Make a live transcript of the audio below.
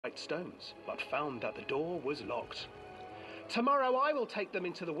white stones, but found that the door was locked. "Tomorrow I will take them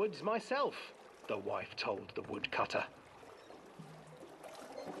into the woods myself," the wife told the woodcutter.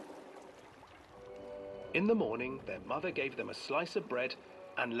 In the morning, their mother gave them a slice of bread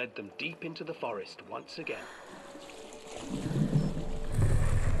and led them deep into the forest once again.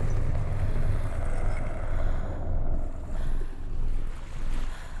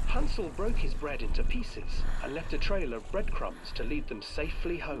 Hansel broke his bread into pieces and left a trail of breadcrumbs to lead them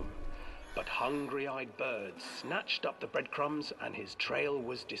safely home. But hungry-eyed birds snatched up the breadcrumbs and his trail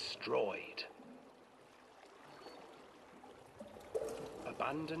was destroyed.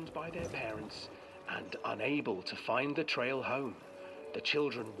 Abandoned by their parents and unable to find the trail home, the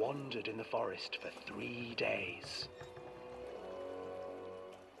children wandered in the forest for 3 days.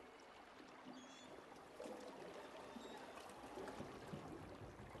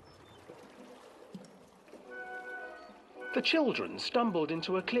 The children stumbled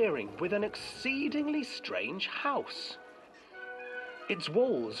into a clearing with an exceedingly strange house. Its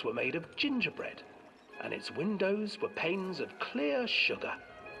walls were made of gingerbread, and its windows were panes of clear sugar.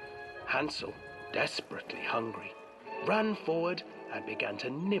 Hansel, desperately hungry, ran forward and began to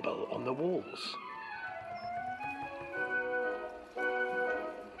nibble on the walls.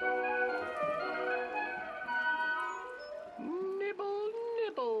 "Nibble,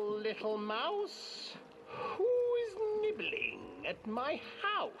 nibble, little mouse. Who is nibbling at my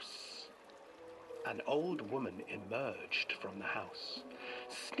house?" An old woman emerged from the house,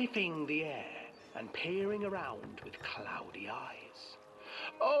 sniffing the air and peering around with cloudy eyes.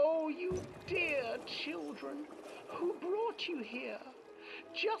 "Oh, you dear children, who brought you here?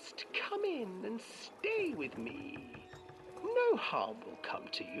 Just come in and stay with me. No harm will come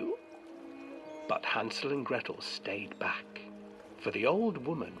to you." But Hansel and Gretel stayed back, for the old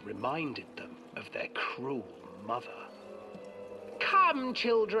woman reminded them of their cruel mother. "Come,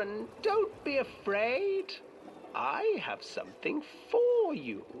 children, don't be afraid. I have something for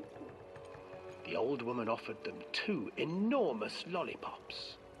you." The old woman offered them 2 enormous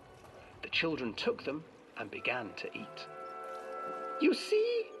lollipops. The children took them and began to eat. "You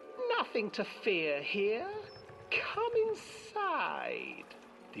see, nothing to fear here. Come inside,"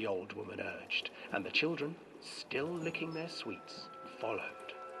 the old woman urged, and the children, still licking their sweets,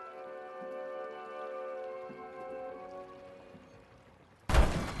 followed.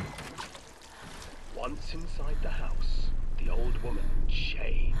 Once inside the house, the old woman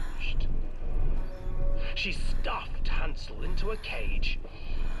changed. She stuffed Hansel into a cage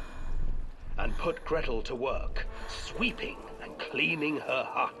and put Gretel to work, sweeping and cleaning her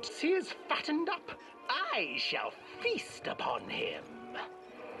hut. "He is fattened up. I shall feast upon him."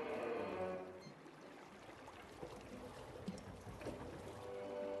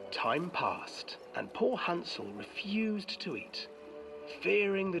 Time passed, and poor Hansel refused to eat,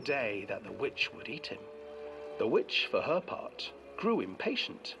 fearing the day that the witch would eat him. The witch, for her part, grew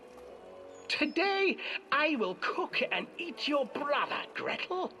impatient. "Today I will cook and eat your brother,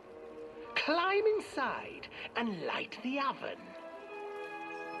 Gretel. Climb inside and light the oven."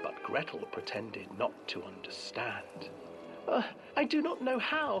 But Gretel pretended not to understand. I do not know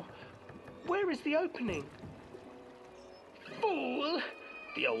how. Where is the opening?" "Fool,"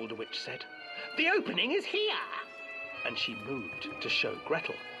 the old witch said. "The opening is here." And she moved to show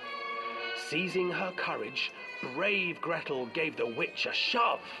Gretel. Seizing her courage, brave Gretel gave the witch a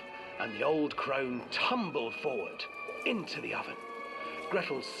shove, and the old crone tumbled forward into the oven.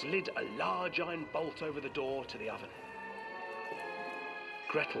 Gretel slid a large iron bolt over the door to the oven.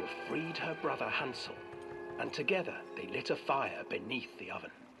 Gretel freed her brother Hansel, and together they lit a fire beneath the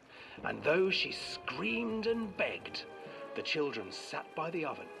oven. And though she screamed and begged, the children sat by the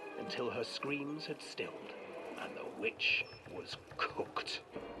oven until her screams had stilled, and the witch was cooked.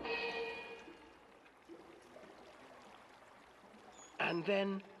 And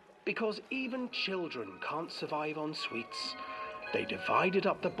then, because even children can't survive on sweets, they divided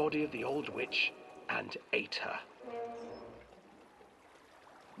up the body of the old witch and ate her.